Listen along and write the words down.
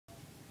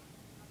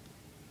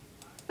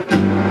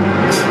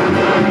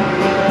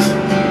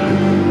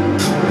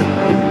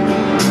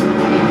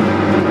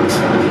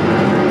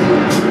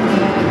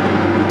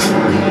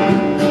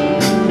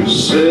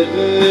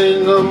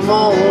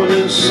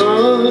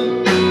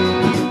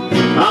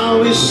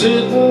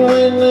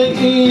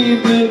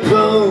evening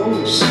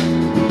comes,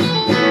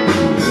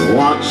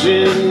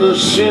 watching the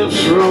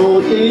ships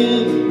roll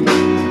in,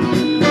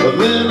 but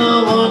then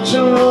I watch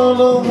them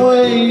roll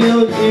away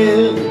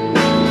again.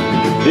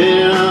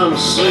 Yeah, I'm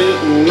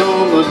sitting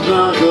on the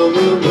dock of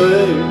the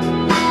bay,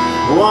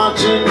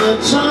 watching the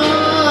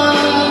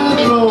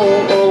tide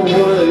roll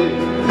away.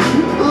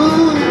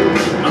 Ooh,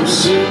 I'm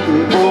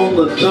sitting on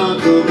the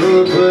dock of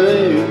the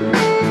bay,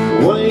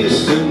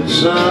 wasting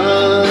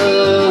time.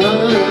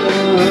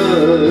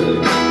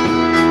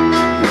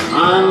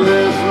 I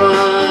left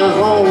my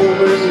home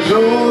in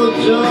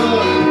Georgia,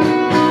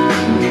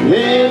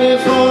 headed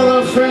for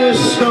the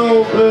Frisco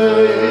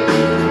Bay,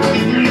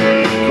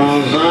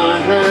 'cause I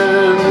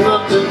had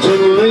nothing to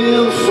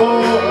live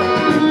for.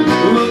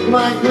 Looked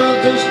like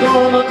nothing's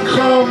gonna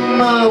come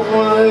my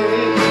way,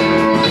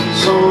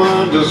 so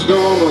I'm just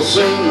gonna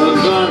sit in the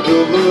dock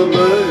of the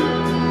bay,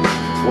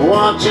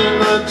 watching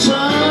the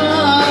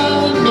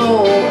tide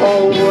roll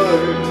away.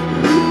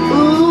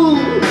 Ooh,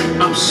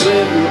 I'm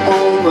sitting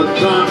on the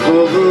dock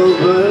of the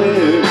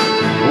bay,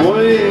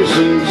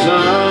 wasting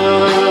time.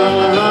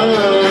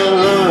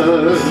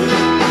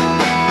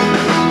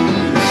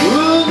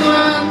 Look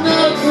like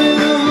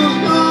nothing's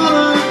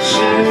gonna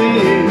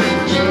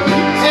change,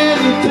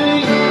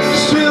 anything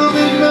still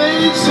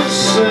remains the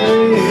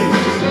same.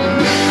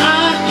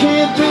 I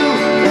can't do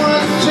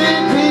what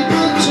 10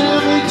 people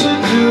tell me to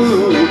do,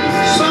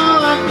 so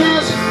I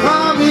guess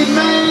I'll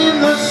remain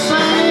the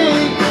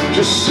same.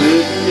 Just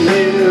sitting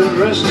here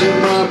resting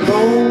my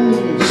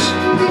bones,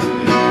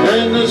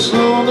 and this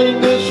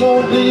loneliness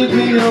won't leave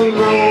me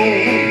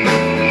alone.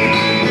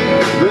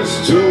 This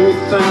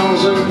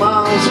 2,000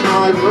 miles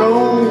I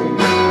roam,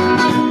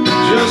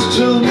 just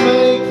to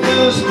make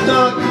this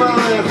dock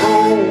my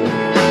home.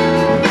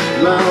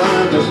 Now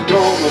I'm just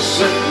gonna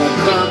sit in the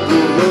dock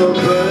of the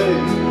bay,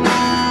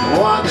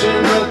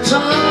 watching the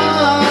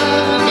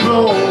tide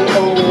roll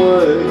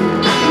away.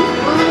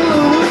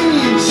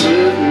 Ooh,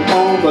 sitting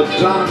on the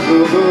dock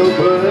of the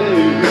bay,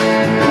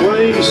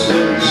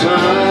 wasting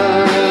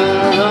time.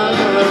 La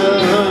la la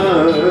la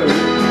la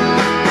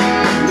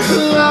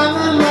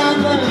la la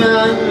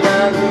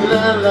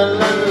la la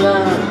la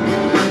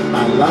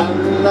la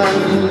la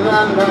la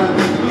la.